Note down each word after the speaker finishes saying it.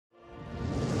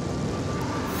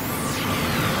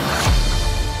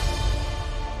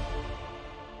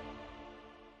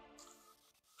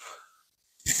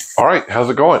All right, how's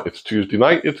it going? It's Tuesday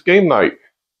night. It's game night.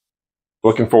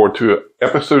 Looking forward to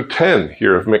episode 10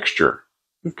 here of Mixture.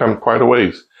 We've come quite a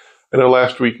ways. I know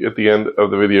last week at the end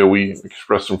of the video we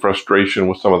expressed some frustration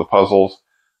with some of the puzzles.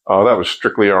 That was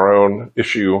strictly our own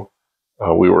issue.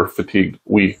 We were fatigued.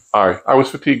 I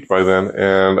was fatigued by then,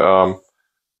 and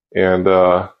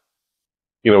was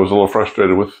a little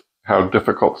frustrated with how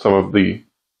difficult some of the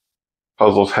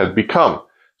puzzles had become.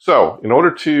 So, in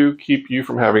order to keep you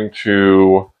from having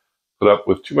to put up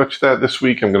with too much of that this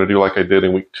week, I'm going to do like I did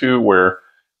in week 2, where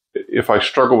if I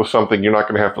struggle with something, you're not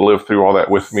going to have to live through all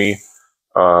that with me.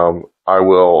 I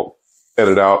will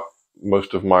edit out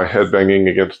most of my head banging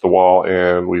against the wall,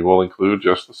 and we will include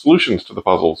just the solutions to the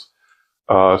puzzles.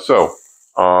 With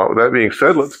that being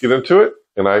said, let's get into it,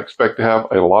 and I expect to have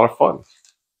a lot of fun,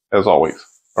 as always.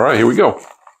 All right, here we go.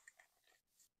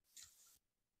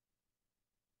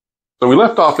 So we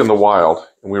left off in the wild,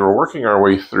 and we were working our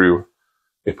way through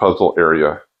a puzzle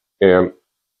area, and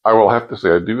I will have to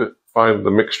say I do find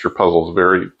the mixture puzzles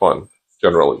very fun,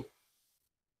 generally.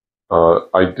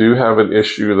 I do have an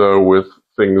issue, though, with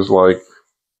things like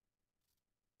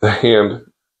the hand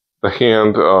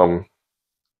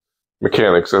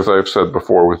mechanics, as I've said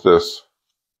before with this.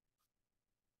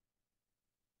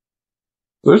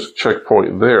 There's a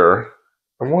checkpoint there.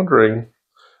 I'm wondering,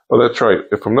 oh, that's right.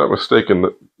 If I'm not mistaken,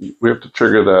 we have to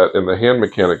trigger that in the hand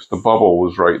mechanics. The bubble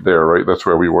was right there, right? That's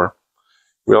where we were.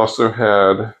 We also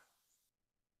had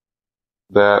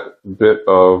that bit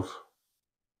of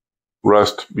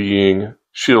Rust being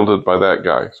shielded by that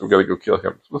guy. So we've got to go kill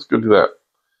him. So let's go do that.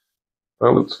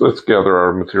 Let's gather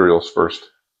our materials first.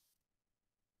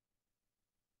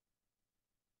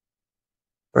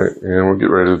 All right, and we'll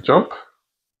get ready to jump.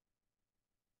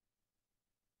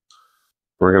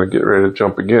 We're going to get ready to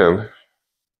jump again.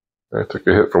 I took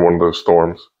a hit from one of those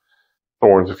thorns.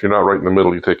 If you're not right in the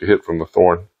middle, you take a hit from the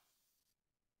thorn.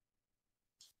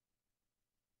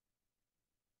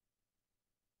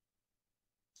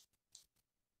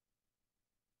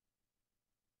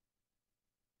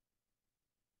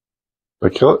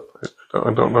 Did I kill it?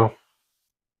 I don't know.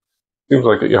 Seems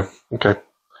like it, yeah. Okay.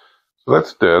 So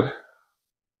that's dead.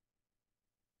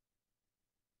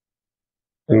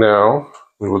 And now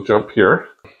we will jump here.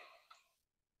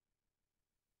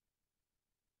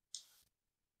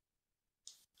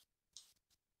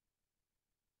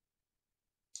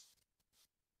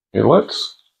 Okay,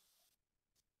 let's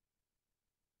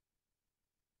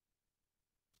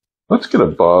get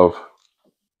above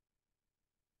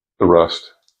the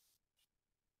rust.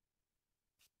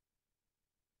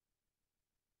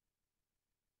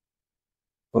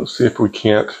 Let's see if we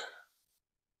can't.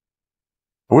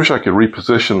 I wish I could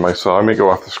reposition myself. I may go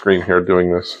off the screen here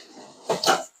doing this.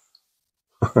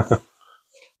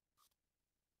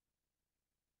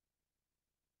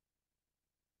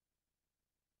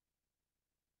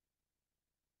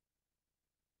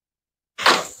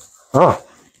 Ah,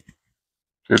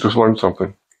 I just learned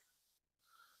something.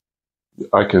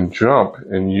 I can jump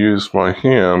and use my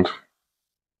hand.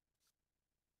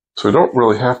 So I don't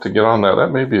really have to get on that.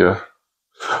 That may be a...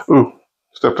 Ooh,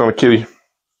 stepped on a kitty.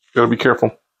 Gotta be careful.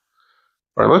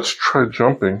 All right, let's try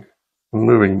jumping and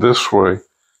moving this way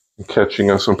and catching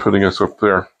us and putting us up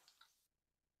there.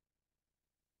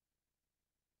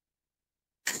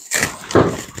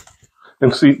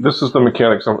 And see, this is the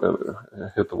mechanics. I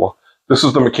hit the wall. This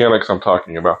is the mechanics I'm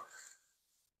talking about.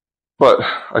 But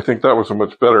I think that was a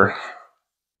much better.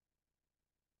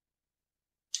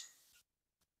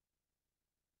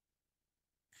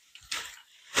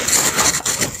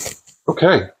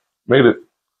 Okay, made it.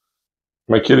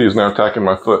 My kitty is now attacking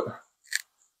my foot.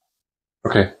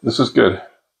 Okay, this is good.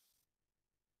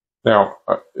 Now,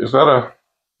 is that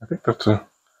I think that's a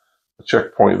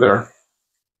checkpoint there.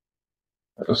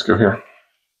 Let's go here.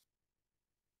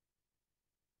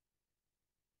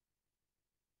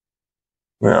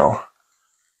 Now,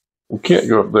 we can't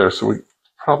go up there, so we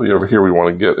probably over here we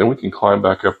want to get, and we can climb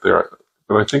back up there.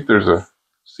 But I think there's a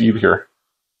seed here.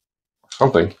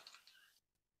 Something.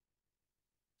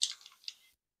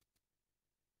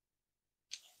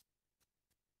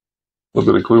 A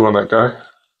little bit of glue on that guy.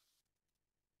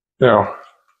 Now,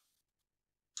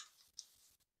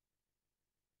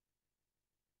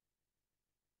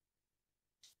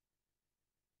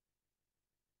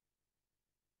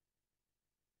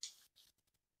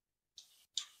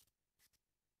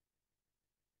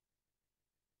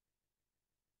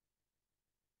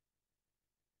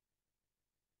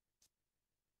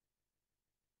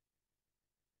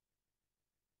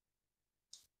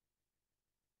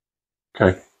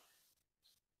 okay.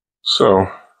 So, I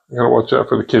gotta watch out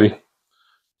for the kitty.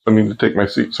 I need to take my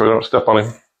seat so I don't step on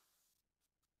him.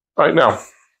 All right, now,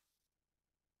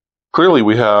 clearly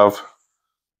we have,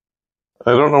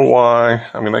 I don't know why,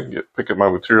 I mean, I can pick up my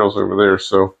materials over there,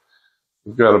 so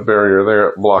we've got a barrier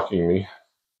there blocking me.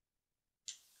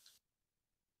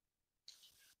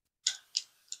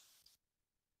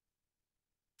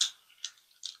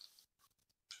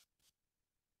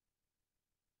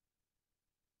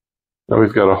 Now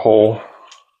we've got a hole.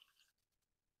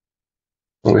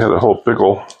 We had a whole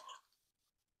pickle.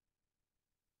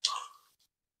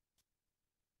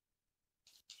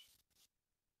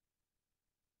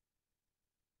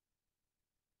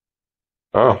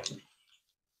 Oh.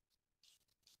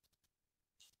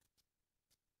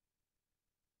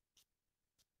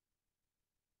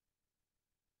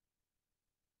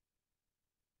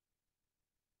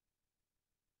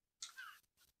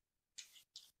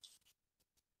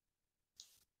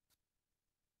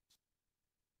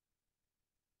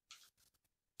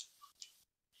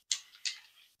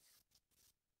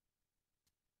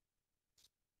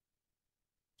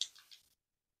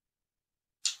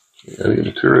 Any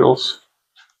materials?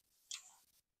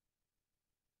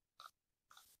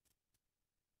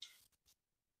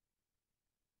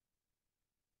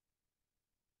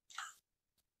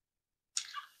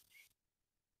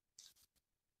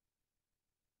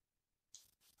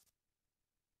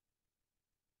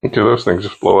 Okay, those things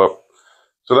just blow up.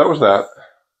 So that was that.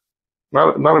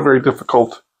 Not a very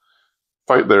difficult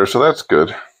fight there, so that's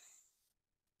good.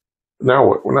 Now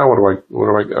what? Now what do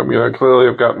I? I mean, I clearly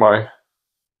have got my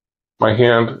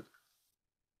hand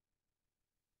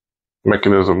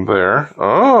mechanism there.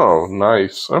 Oh,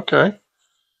 nice. Okay,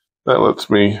 that lets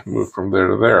me move from there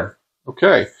to there.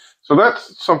 Okay, so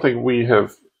that's something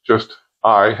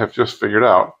I have just figured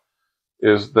out,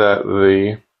 is that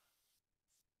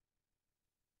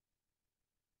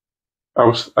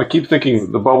I keep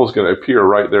thinking the bubble's going to appear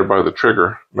right there by the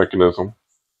trigger mechanism,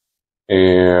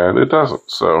 and it doesn't.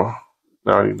 So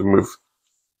now I need to move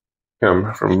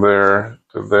him from there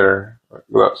to there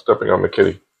without stepping on the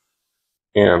kitty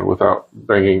and without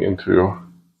banging into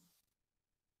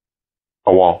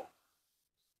a wall.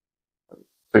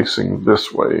 Facing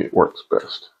this way works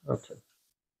best. Okay.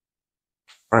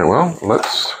 All right, well,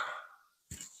 let's...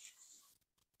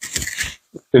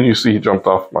 And you see he jumped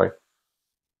off my...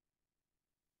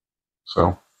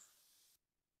 So,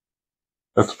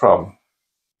 that's the problem.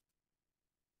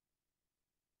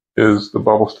 Is the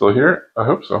bubble still here? I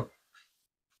hope so.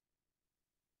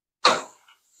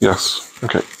 Yes,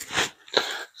 okay.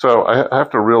 So I have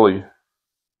to really...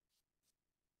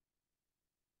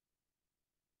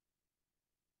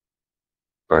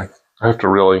 Sorry. I have to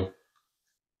really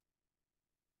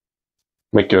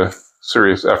make a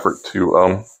serious effort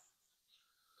to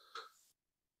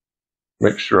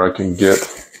make sure I can get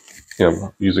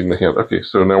him using the hand. Okay,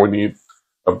 so now we need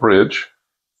a bridge.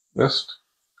 Missed.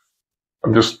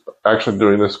 I'm just actually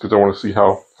doing this because I want to see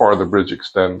how far the bridge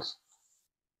extends.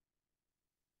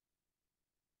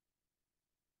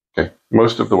 Okay,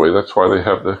 most of the way. That's why they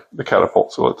have the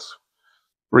catapult. So let's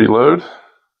reload.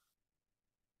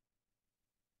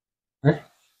 Okay.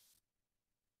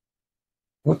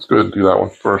 Let's go ahead and do that one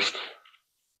first.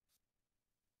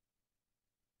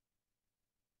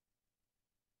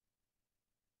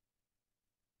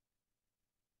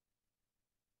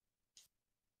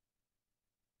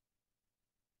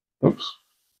 Oops.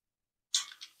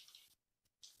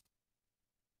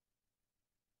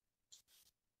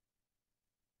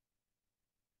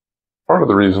 Part of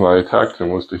the reason I attacked him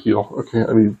was to heal. Okay,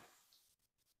 I need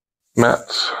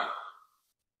mats.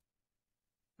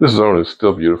 This zone is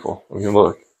still beautiful. I mean,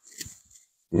 look.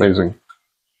 Amazing.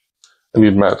 I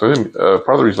need mats. Part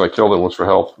of the reason I killed him was for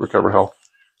health, recover health.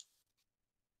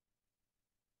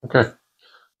 Okay.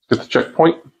 Let's get the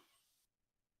checkpoint.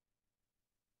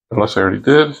 Unless I already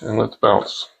did, and let's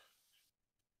bounce.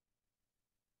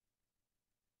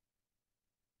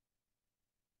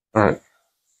 Alright.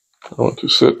 I want to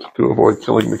sit to avoid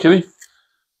killing the kitty.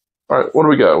 Alright, what do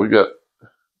we got? We've got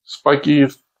spiky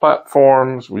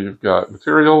platforms, we've got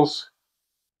materials,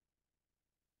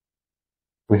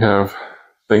 we have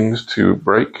things to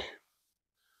break,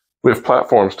 we have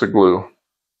platforms to glue.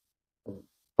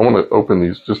 I want to open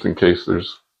these just in case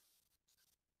there's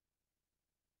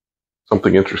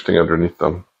something interesting underneath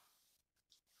them.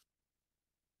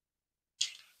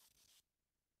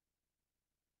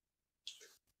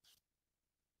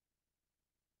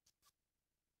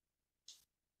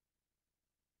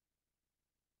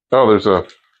 Oh, there's a...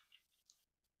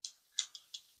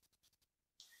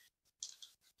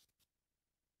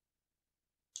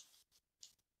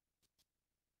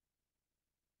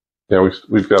 Yeah,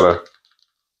 we've got a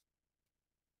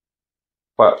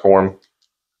platform.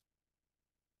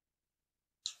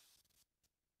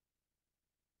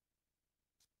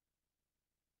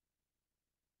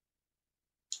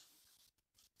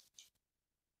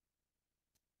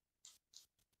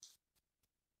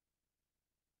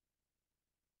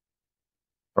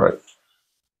 All right.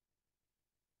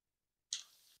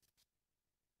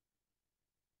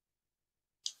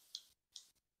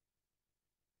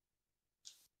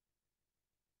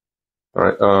 All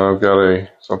right, I've got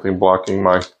something blocking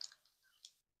my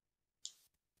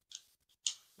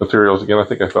materials again. I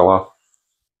think I fell off.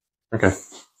 Okay.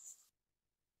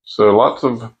 So lots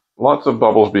of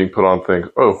bubbles being put on things.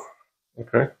 Oh,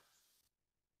 okay.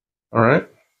 All right.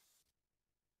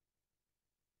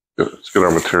 Good. Let's get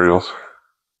our materials.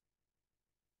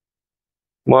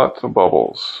 Lots of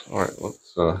bubbles. All right,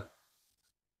 let's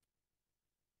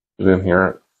get in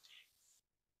here.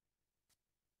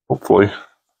 Hopefully.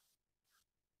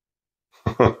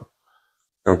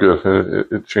 Oh, good.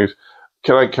 It changed.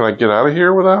 Can I get out of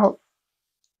here without?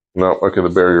 No. Okay, the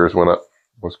barriers went up.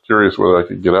 I was curious whether I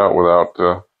could get out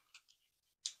without.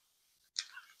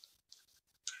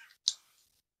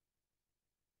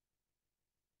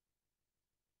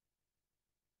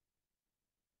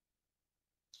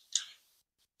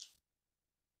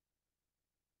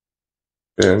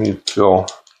 Yeah, I need to kill.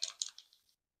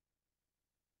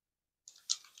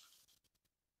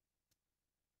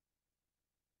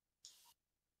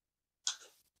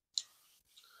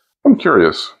 I'm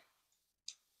curious.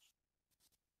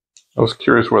 I was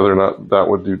curious whether or not that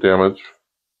would do damage.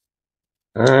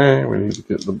 Okay, we need to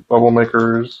get the bubble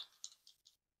makers.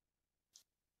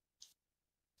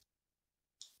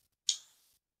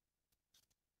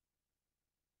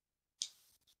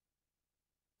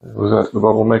 Was that the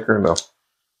bubble maker? No.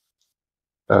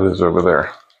 That is over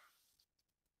there.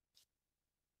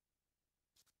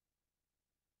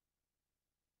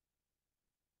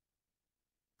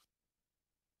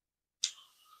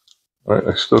 All right,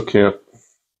 I still can't.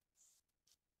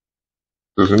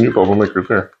 There's a new bubble maker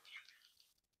there.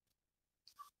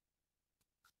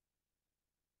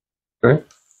 Okay.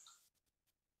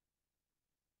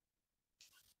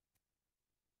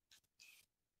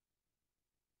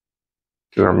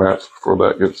 Get our mats before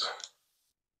that gets.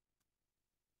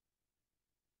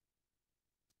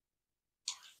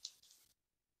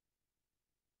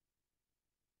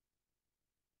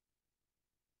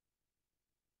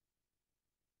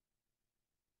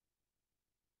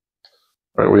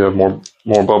 All right, we have more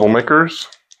bubble makers.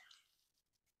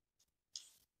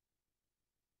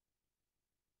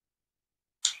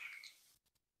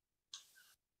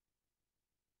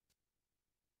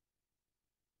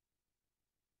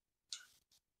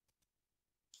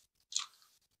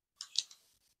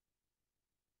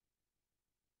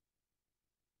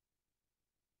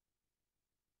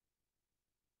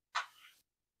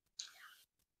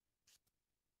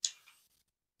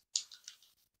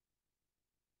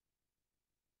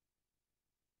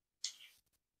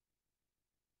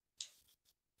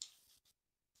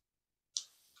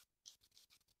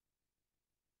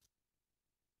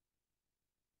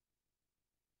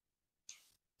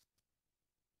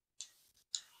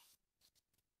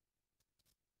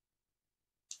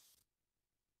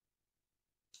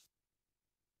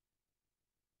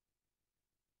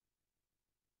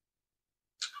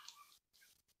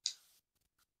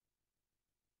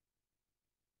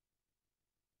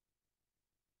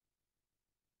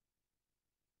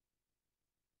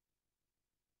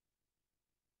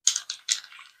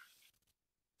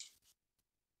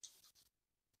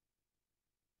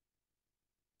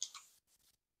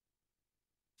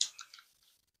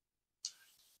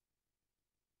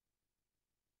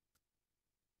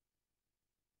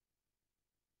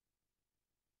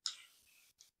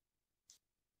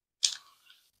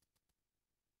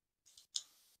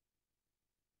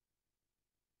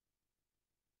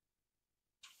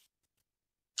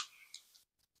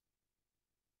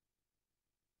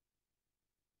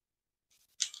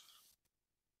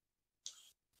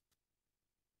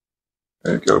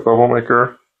 Okay, got a bubble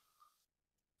maker.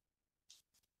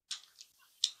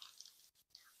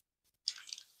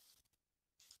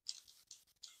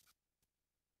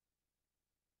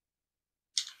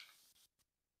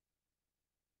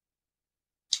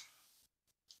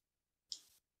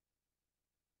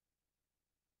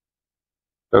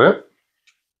 Is that it?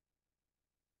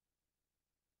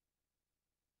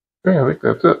 Okay, I think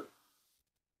that's it.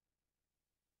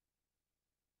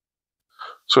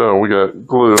 So we got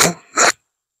glue.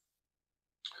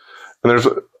 And there's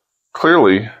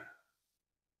clearly,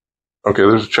 okay,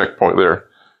 there's a checkpoint there.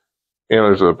 And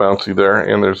there's a bouncy there.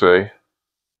 And there's a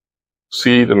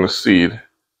seed and a seed.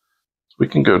 So we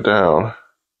can go down.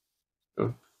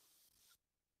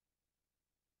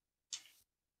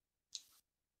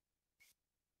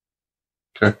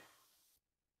 Okay.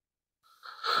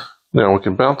 Now we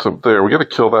can bounce up there. We got to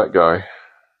kill that guy.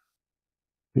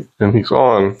 And he's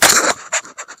on.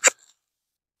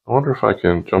 I wonder if I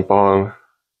can jump on.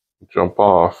 jump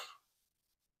off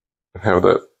and have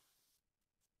that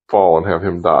fall and have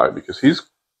him die, because he's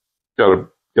gonna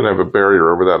have a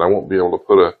barrier over that. I won't be able to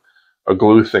put a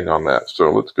glue thing on that.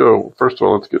 So let's go. First of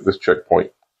all, let's get this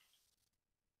checkpoint.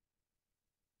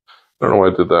 I don't know why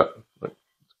I did that.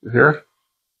 Here.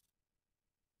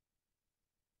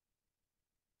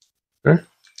 Okay.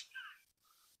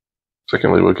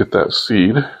 Secondly, we'll get that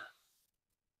seed.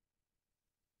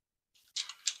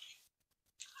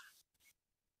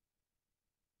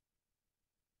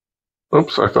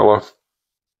 Oops, I fell off.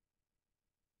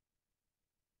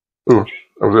 Ooh,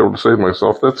 I was able to save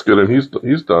myself. That's good, and he's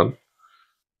done.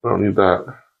 I don't need that.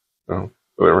 No,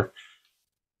 whatever.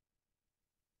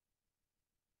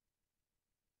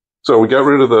 So we got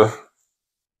rid of the.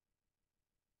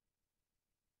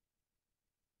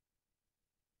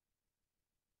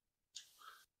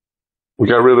 We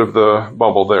got rid of the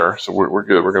bubble there, so we're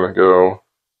good. We're gonna go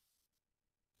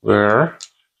there,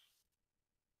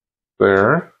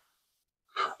 there.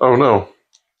 Oh no.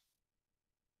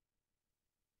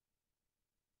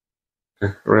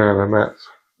 Okay, ran out of mats.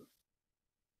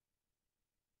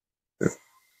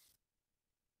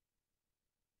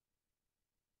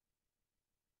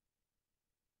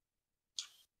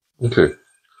 Okay.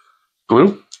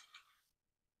 Glue.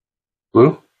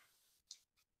 Glue.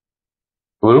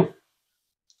 Glue.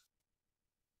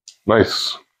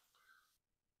 Nice.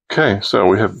 Okay, so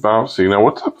we have bouncy. Now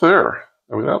what's up there?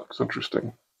 I mean, that looks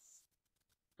interesting.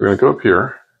 We're gonna go up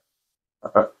here.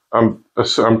 I'm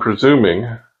presuming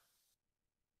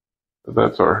that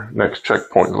that's our next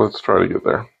checkpoint. Let's try to get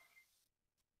there.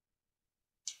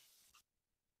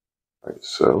 All right,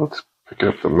 so let's pick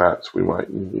up the mats we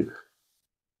might need.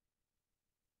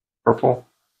 Purple.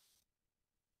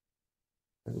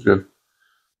 Good.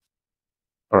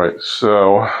 All right,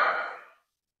 so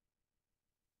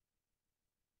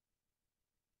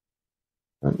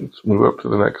let's move up to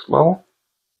the next level.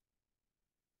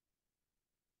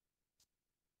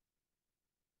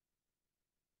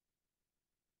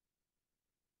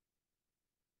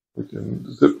 We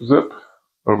can zip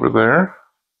over there.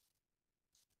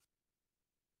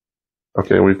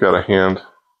 Okay, we've got a hand.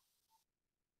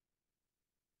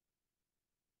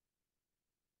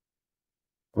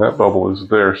 That bubble is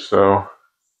there, so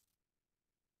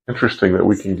interesting that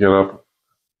we can get up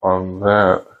on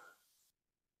that.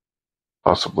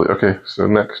 Possibly. Okay, so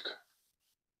next.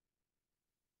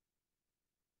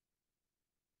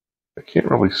 I can't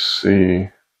really see.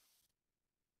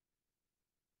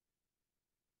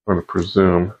 I'm going to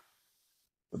presume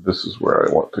that this is where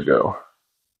I want to go.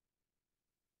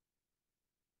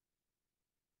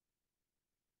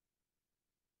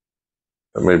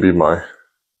 That may be my...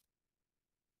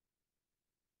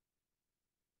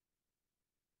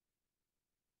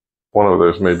 One of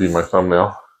those may be my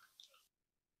thumbnail.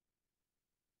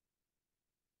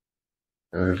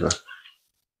 And there's a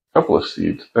couple of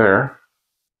seeds there.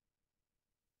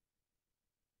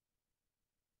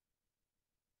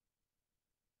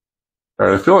 All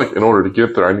right, I feel like in order to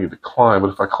get there, I need to climb.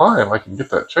 But if I climb, I can get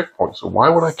that checkpoint. So why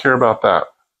would I care about that?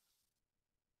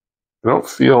 I don't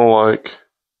feel like...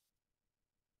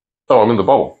 Oh, I'm in the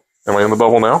bubble. Am I in the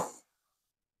bubble now?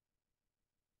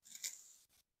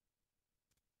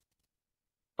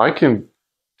 I can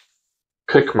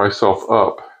pick myself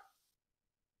up.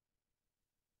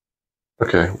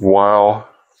 Okay, while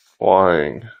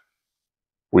flying,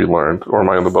 we learned. Or am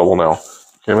I in the bubble now?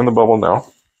 Okay, I'm in the bubble now.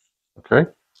 Okay.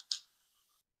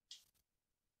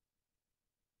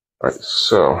 All right,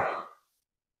 so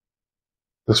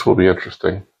this will be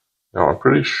interesting. Now, I'm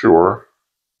pretty sure,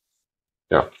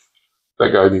 yeah,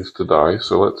 that guy needs to die.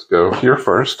 So let's go here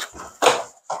first.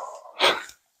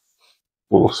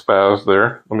 Little spaz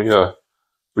there. Let me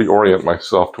reorient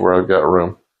myself to where I've got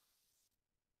room.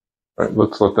 All right,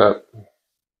 let's let that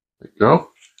go.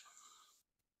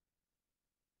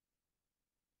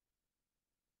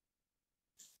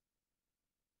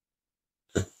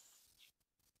 Okay.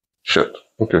 Shit.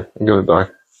 Okay, I'm gonna die.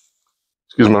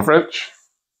 Excuse my French.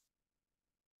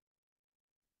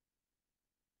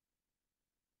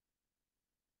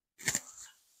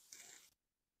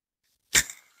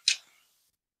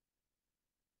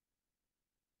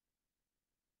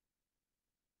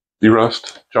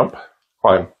 Derust, jump,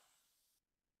 climb.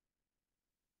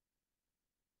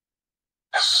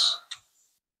 Yes.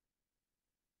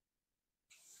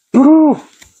 Woo!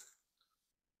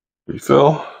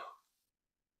 Refill.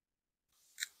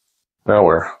 Now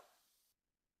where?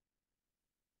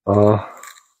 Well,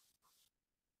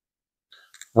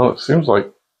 it seems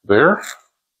like there.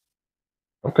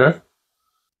 Okay.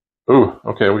 Ooh,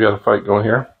 okay, we got a fight going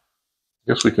here.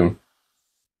 Guess we can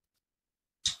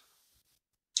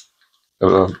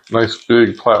Got a nice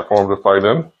big platform to fight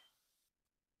in.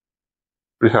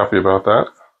 Pretty happy about that.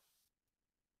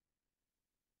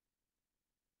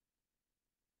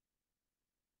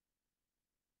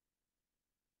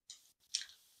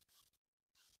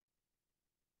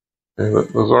 And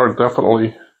those are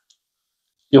definitely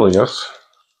healing us.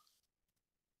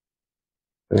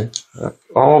 Okay.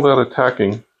 All that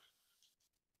attacking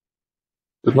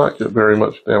did not get very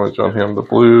much damage on him. The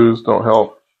blues don't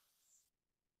help.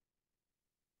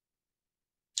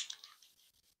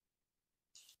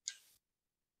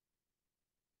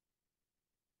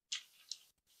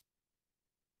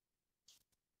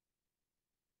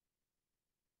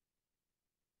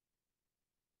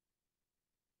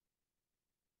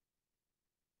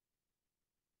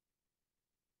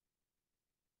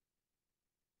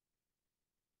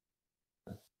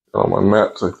 All my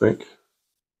mats, I think.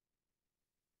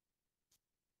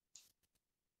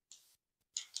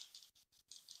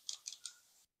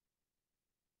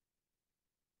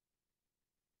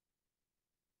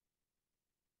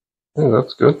 Yeah,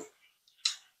 that's good.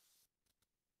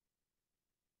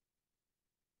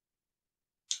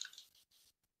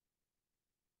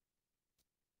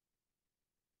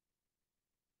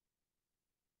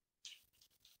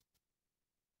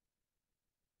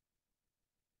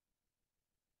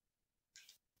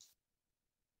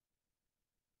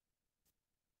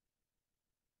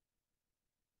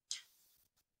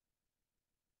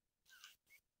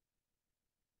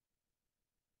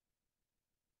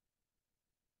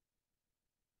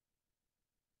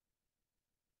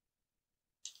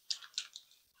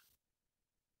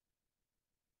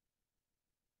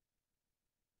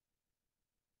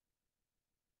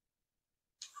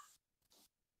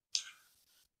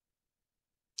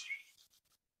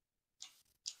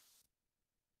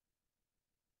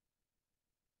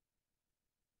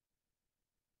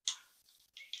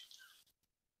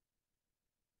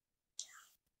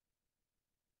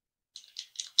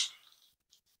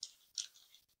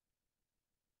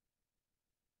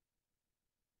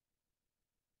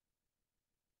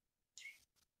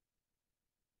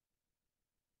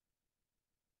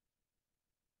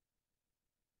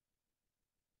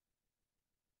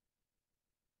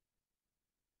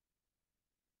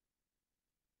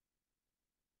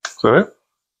 Is that it?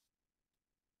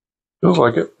 Feels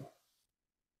like it.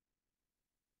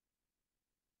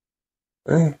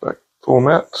 Okay, back full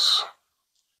mats.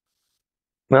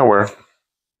 Now where?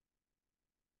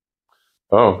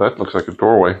 Oh, that looks like a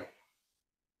doorway.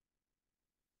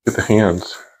 Get the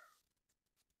hands.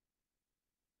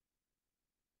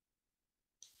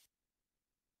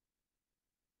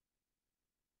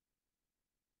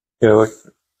 Yeah, like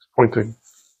it's pointing.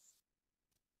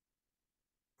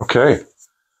 Okay.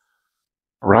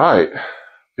 Right.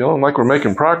 Feeling like we're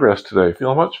making progress today.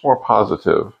 Feeling much more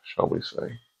positive, shall we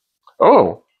say.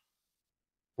 Oh,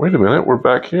 wait a minute. We're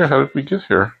back here. How did we get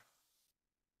here?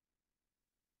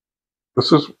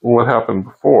 This is what happened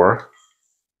before.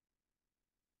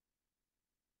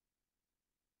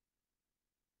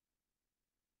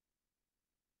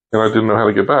 And I didn't know how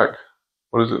to get back.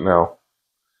 What is it now?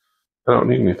 I don't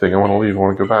need anything. I want to leave. I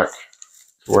want to go back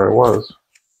to where I was.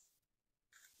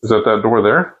 Is that door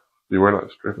there? You were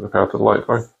not straight the path of the light.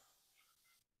 Fine.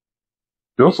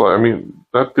 Feels like,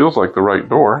 that feels like the right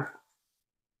door.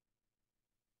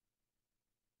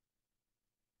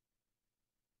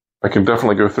 I can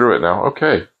definitely go through it now.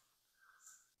 Okay.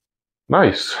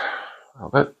 Nice. Well,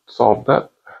 that solved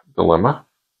that dilemma.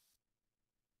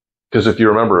 Because if you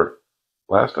remember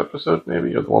last episode,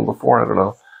 maybe, or the one before, I don't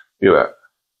know. Look at that.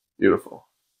 Beautiful.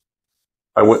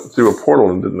 I went through a portal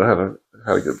and didn't know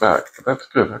how to get back. But that's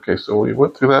good. Okay, so we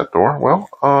went through that door. Well,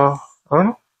 I don't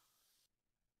know.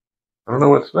 I don't know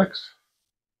what's next.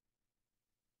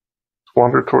 Let's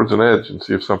wander towards an edge and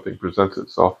see if something presents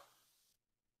itself.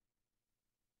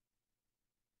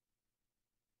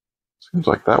 Seems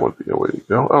like that would be a way to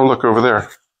go. Oh, look over there.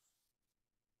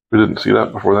 We didn't see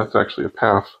that before. That's actually a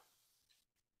path.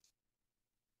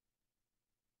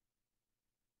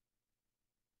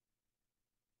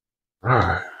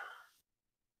 Right.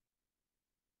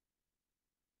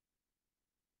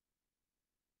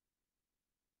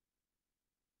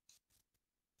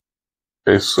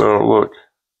 Okay, so look.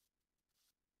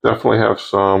 Definitely have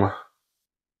some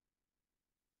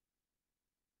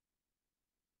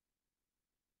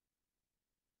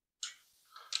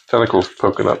tentacles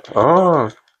poking up. Oh,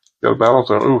 got a battle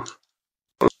zone. Ooh.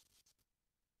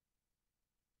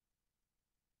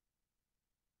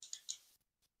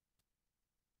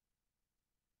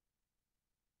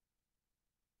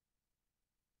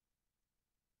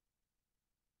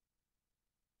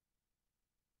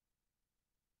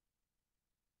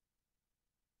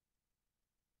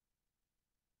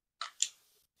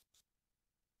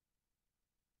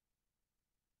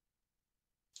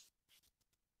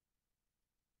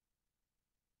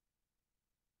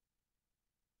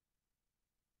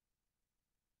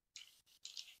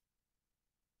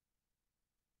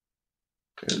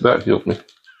 Okay, that healed me.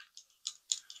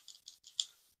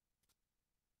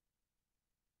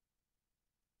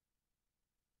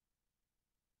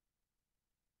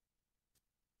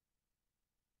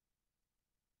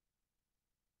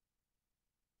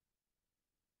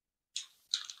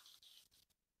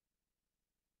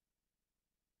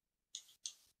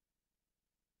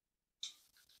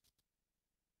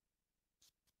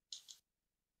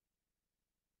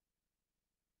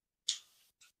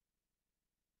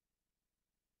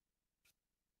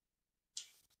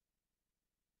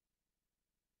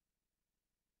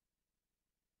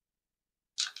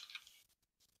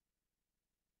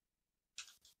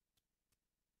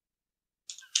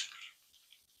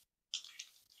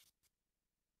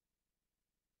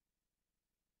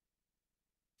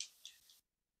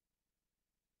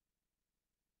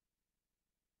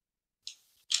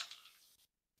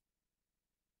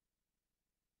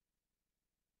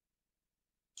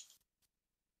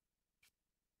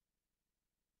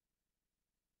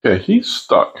 Okay, he's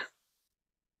stuck.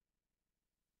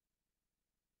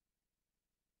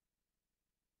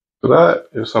 So that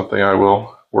is something I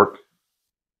will work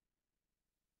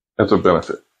as a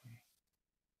benefit.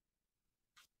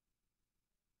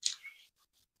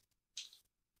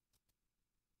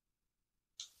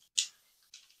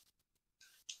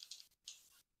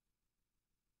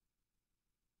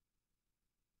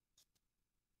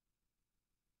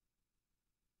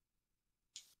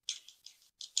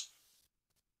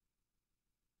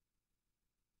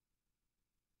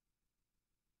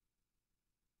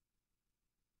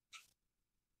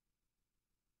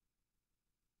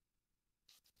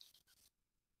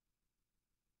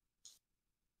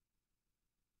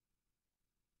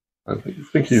 I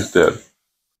think he's dead.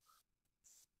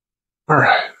 All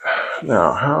right.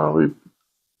 Now, how do we...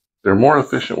 There's a more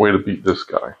efficient way to beat this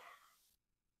guy.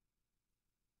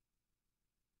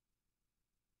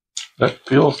 That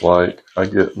feels like I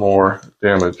get more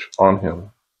damage on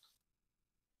him.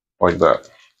 Like that.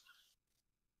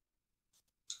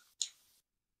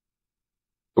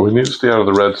 So we need to stay out of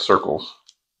the red circles.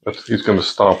 He's going to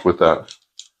stomp with that.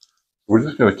 We're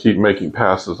just going to keep making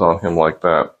passes on him like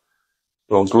that.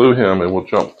 We'll glue him and we'll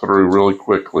jump through really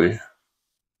quickly.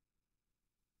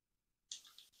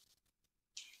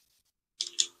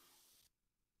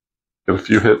 Get a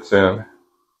few hits in.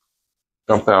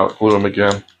 Jump out, glue him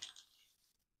again.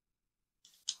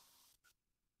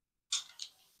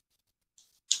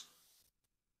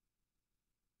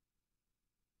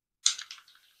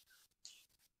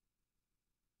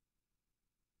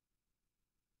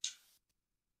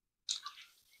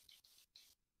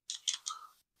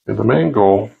 And the main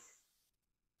goal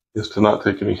is to not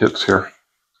take any hits here.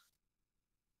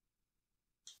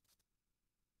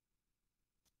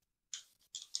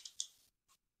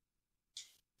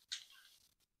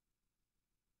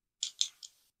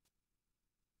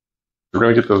 We're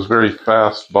going to get those very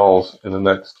fast balls in the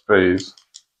next phase.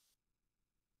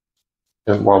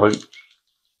 And while they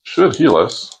should heal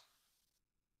us,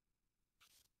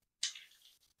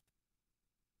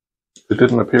 it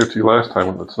didn't appear to last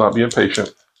time. Let's not be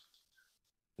impatient.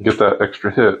 Get that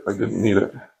extra hit. I didn't need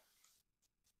it.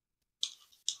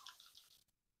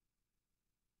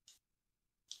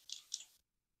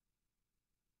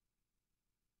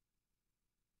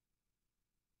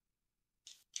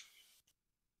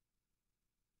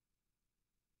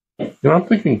 I'm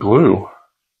thinking glue.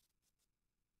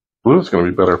 Glue is going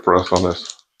to be better for us on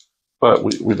this. But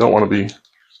we don't want to be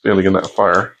standing in that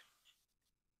fire.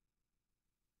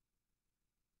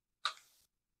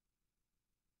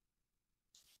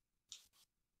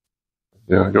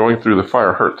 Yeah, going through the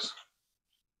fire hurts.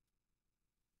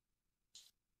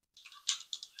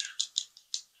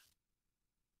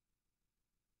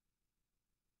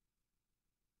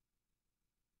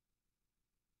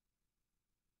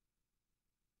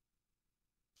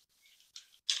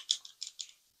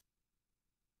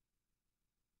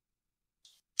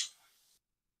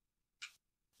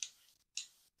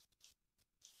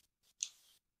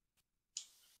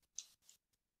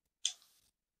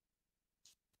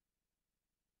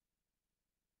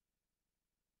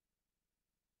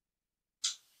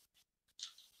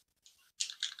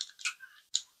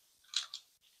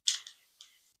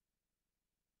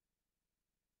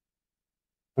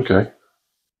 Okay.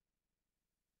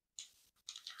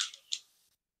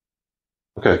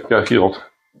 Okay, got healed.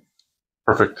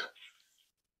 Perfect.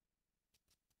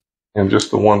 And just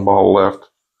the one ball left.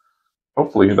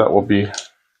 Hopefully that will be...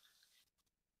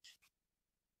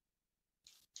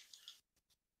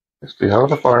 Stay out of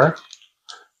the fire.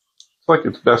 It's like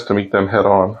it's best to meet them head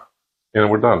on. And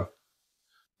we're done.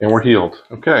 And we're healed.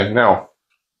 Okay, now,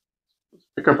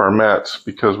 pick up our mats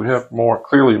because we have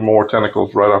clearly more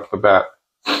tentacles right off the bat.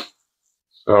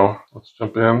 So let's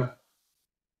jump in.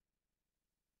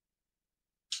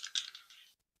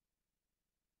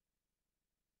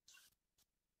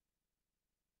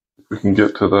 We can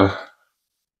get to the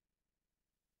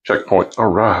checkpoint. All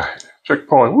right,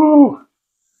 checkpoint. Woo!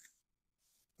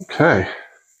 Okay.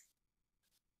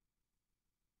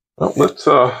 Well, let's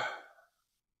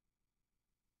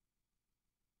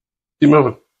keep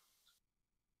moving.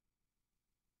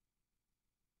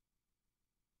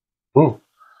 Ooh,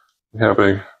 we have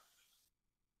a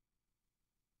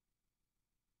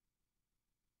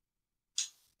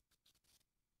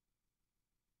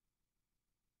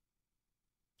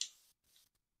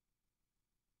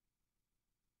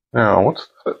now.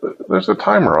 There's a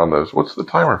timer on those. What's the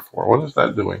timer for? What is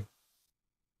that doing?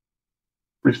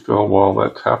 Refill while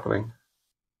that's happening.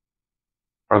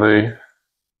 Are they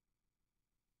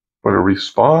going to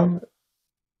respawn?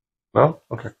 No?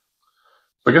 Okay.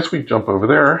 So I guess we jump over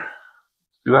there.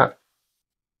 Let's do that.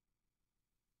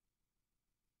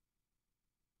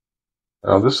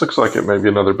 Now this looks like it may be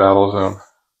another battle zone.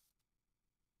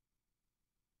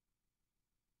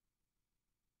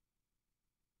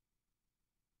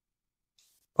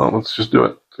 Well, let's just do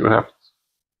it. See what happens.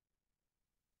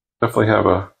 Definitely have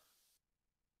a.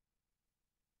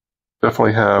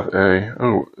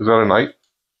 Oh, is that a knight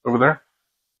over there?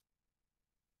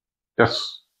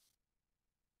 Yes.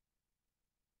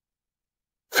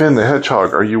 Finn the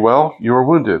Hedgehog, are you well? You are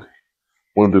wounded.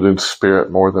 Wounded in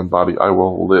spirit more than body, I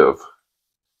will live.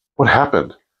 What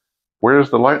happened? Where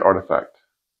is the light artifact?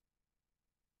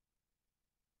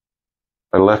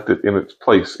 I left it in its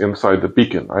place inside the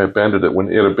beacon. I abandoned it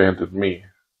when it abandoned me.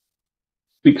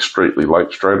 Speak straightly,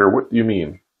 Light Strider. What do you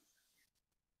mean?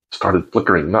 It started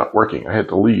flickering, not working. I had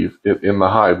to leave it in the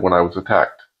hive when I was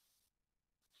attacked.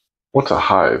 What's a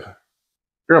hive?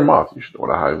 You're a moth. You should know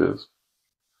what a hive is.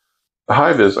 The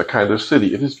hive is a kind of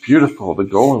city. It is beautiful. The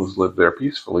golems live there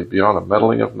peacefully beyond a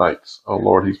meddling of knights. Oh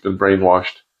Lord, he's been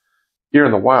brainwashed. Here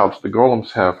in the wilds, the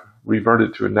golems have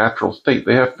reverted to a natural state.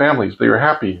 They have families. They are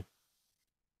happy.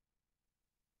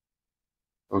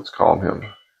 Let's calm him.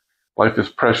 Life is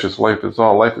precious. Life is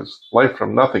all. Life is life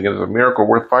from nothing. It is a miracle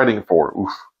worth fighting for.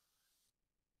 Oof.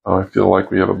 Oh, I feel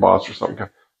like we have a boss or something.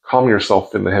 Calm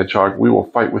yourself, Finn the Hedgehog. We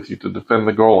will fight with you to defend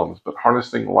the golems. But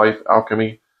harnessing life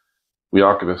alchemy, we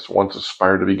alchemists once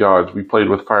aspired to be gods. We played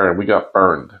with fire and we got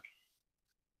burned.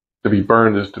 To be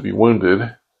burned is to be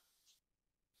wounded.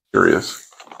 Curious.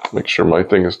 Make sure my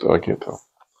thing is still. I can't tell.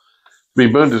 To be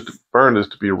burned is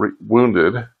to be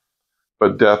wounded,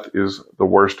 but death is the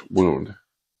worst wound.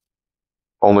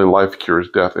 Only life cures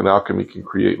death, and alchemy can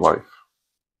create life.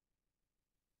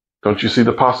 Don't you see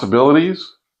the possibilities?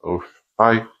 Oh,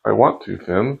 I want to,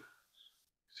 Finn.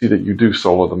 See that you do,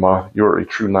 Soul of the Moth. You're a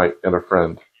true knight and a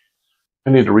friend. I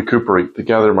need to recuperate. To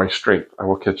gather my strength, I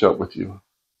will catch up with you.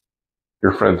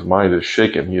 Your friend's mind is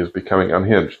shaken. He is becoming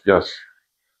unhinged. Yes.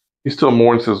 He still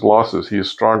mourns his losses. He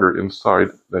is stronger inside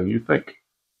than you think. That's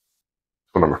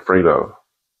what I'm afraid of.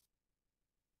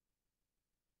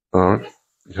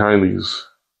 Behind these.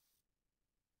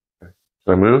 Can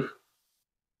I move?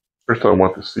 First I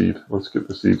want the seed. Let's get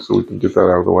the seed so we can get that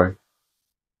out of the way.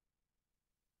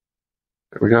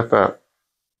 Okay, we got that.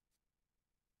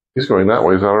 He's going that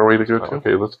way. Is that our way to go to?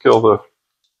 Okay, let's kill the...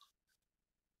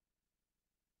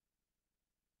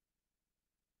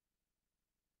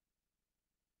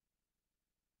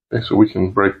 Okay, so we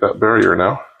can break that barrier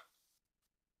now.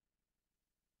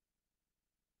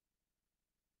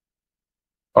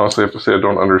 Honestly, I have to say I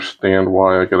don't understand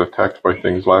why I got attacked by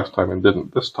things last time and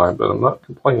didn't this time, but I'm not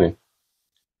complaining.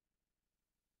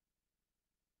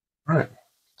 Alright.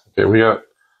 Okay, we've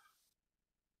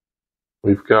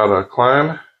got a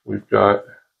clan, we've got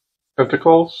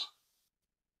tentacles,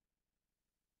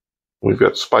 we've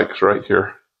got spikes right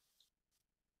here.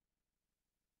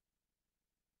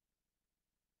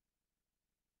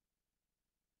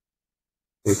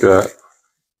 We've got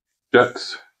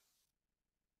jets.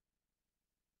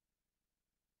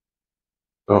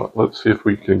 So let's see if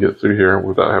we can get through here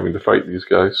without having to fight these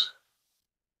guys.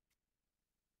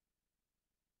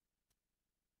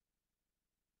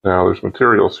 Now there's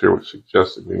materials here which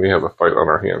suggest that we may have a fight on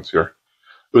our hands here.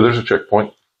 Ooh, there's a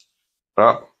checkpoint.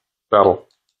 Ah, battle.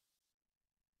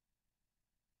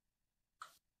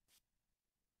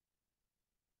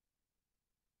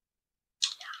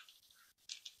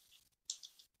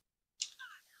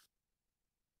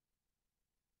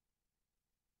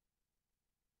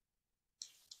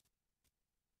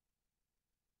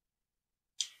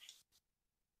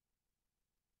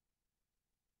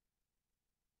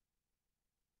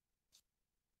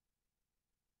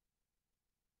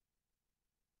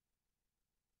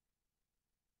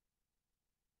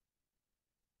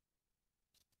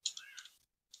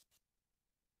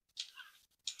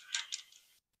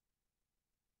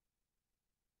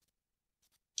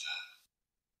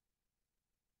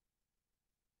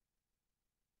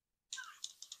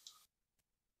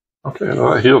 Okay,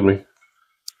 well, that healed me.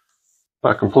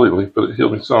 Not completely, but it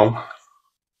healed me some.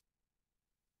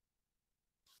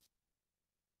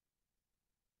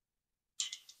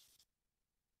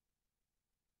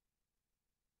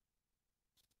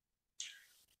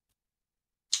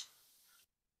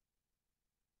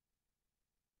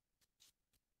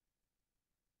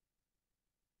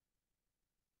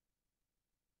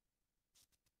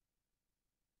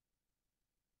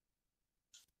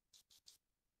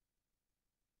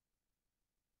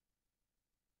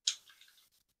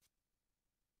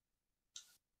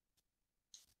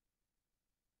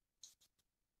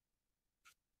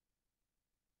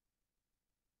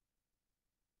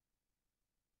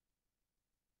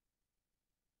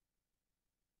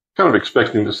 Kind of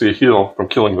expecting to see a heal from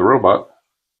killing the robot.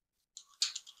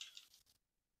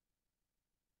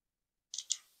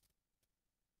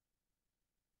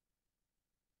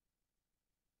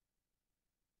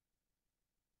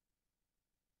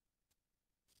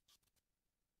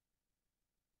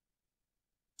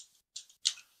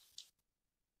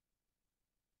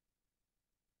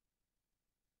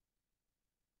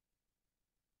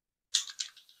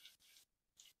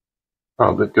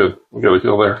 Oh, good. We got a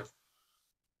heal there.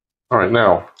 All right,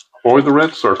 now avoid the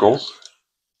red circles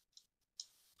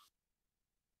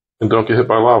and don't get hit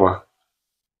by lava.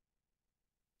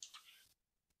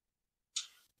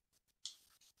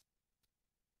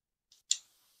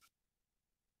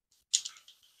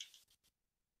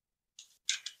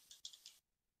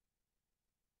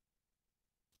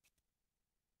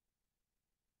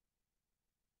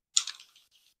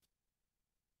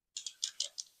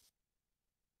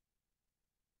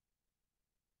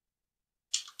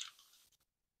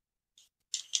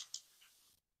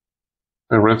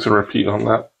 And rinse and repeat on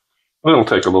that. It'll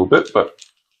take a little bit, but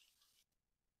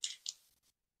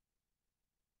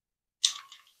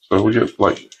so we get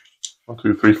like 1,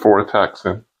 2, 3, 4 attacks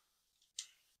in.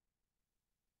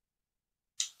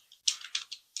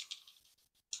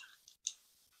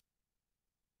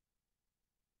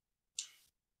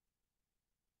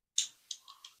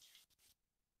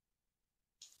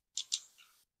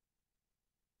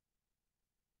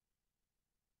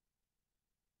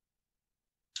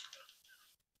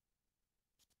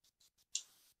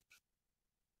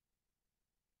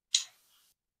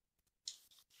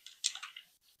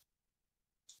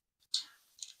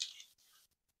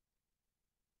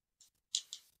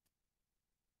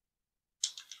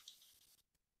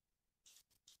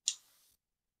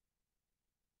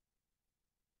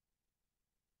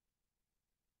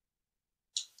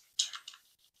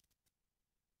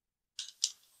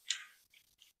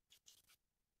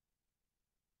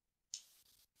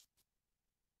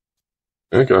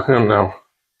 And got him now.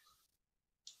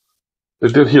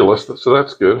 It did heal us, so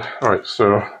that's good. All right,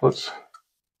 so let's.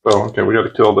 Oh, okay, we got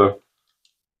to kill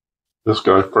this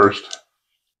guy first.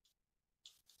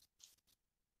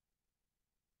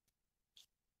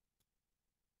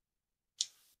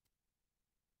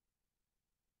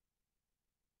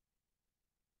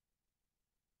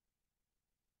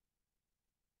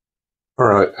 All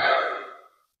right.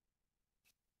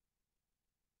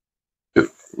 Get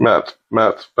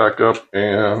Matt's back up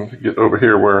and get over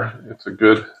here where it's a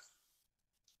good.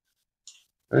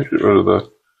 Get rid of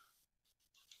the.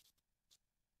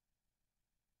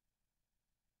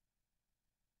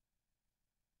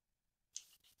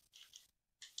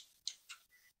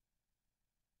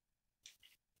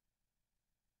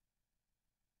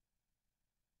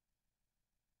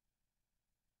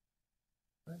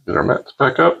 Get our mats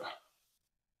back up.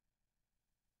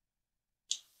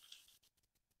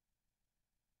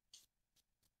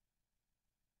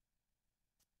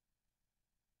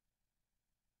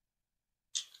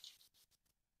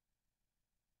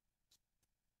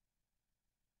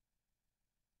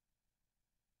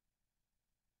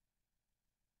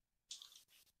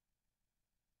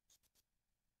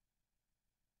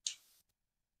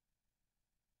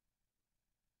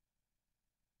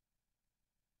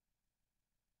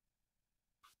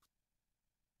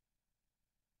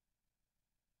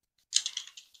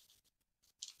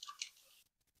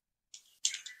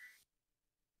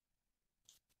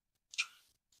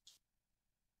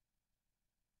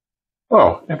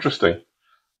 Oh, interesting.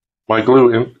 My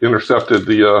glue intercepted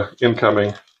the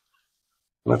incoming.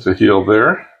 That's a heal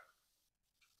there.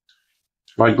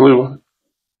 My glue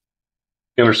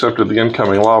intercepted the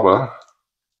incoming lava.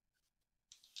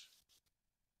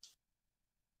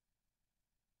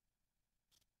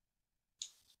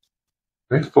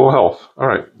 Okay, full health. All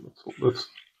right, let's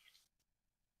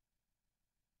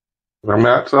get our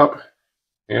mats up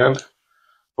and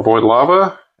avoid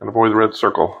lava and avoid the red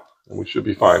circle, and we should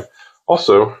be fine.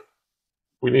 Also,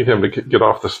 we need him to get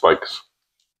off the spikes.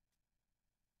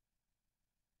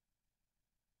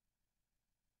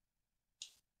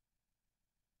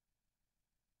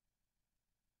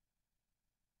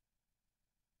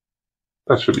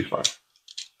 That should be fine.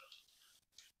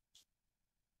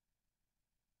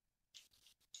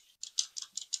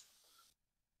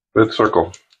 Red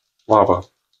circle. Lava.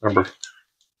 Remember.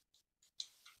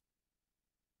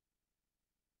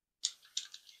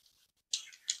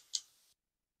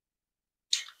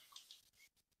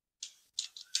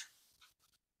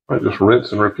 Might just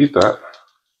rinse and repeat that.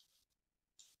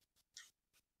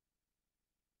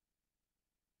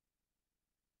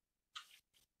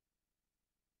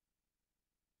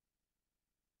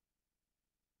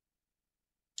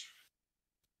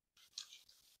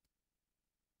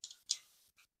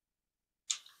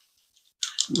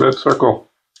 Red circle.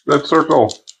 Red circle.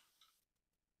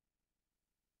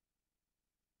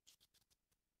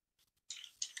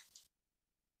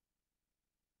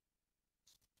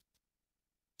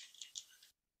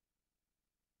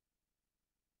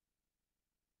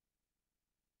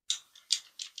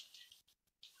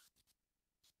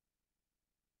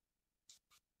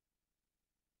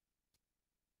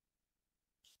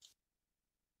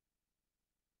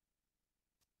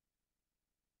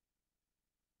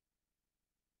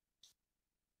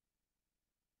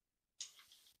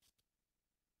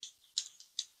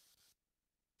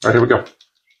 All right, here we go.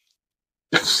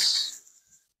 Yes.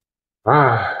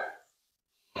 Ah.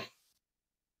 All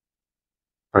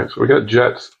right, so we got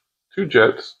jets, two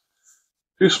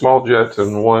small jets,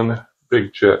 and one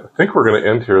big jet. I think we're going to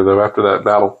end here, though, after that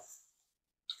battle.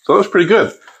 So that was pretty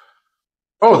good.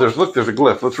 Oh, there's a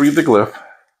glyph. Let's read the glyph.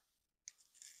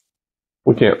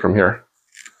 We can't from here.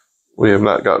 We have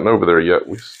not gotten over there yet.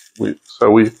 We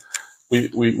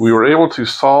were able to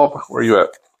solve. Where are you at?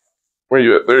 Where are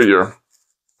you at? There you are.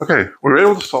 Okay, we were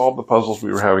able to solve the puzzles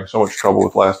we were having so much trouble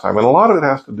with last time, and a lot of it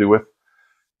has to do with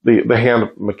the hand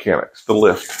mechanics, the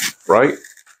lift, right?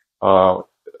 I'm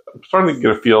starting to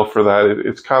get a feel for that.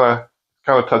 It's kind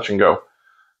of touch and go,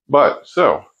 but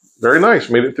so very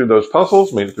nice. Made it through those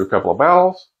puzzles, made it through a couple of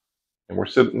battles, and we're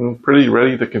sitting pretty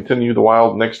ready to continue the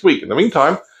wild next week. In the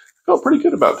meantime, I felt pretty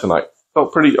good about tonight.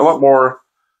 Felt a lot more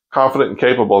confident and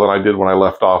capable than I did when I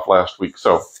left off last week.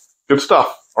 So good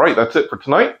stuff. All right, that's it for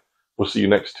tonight. We'll see you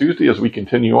next Tuesday as we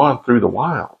continue on through the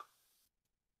wild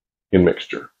in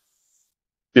Mixture.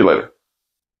 See you later.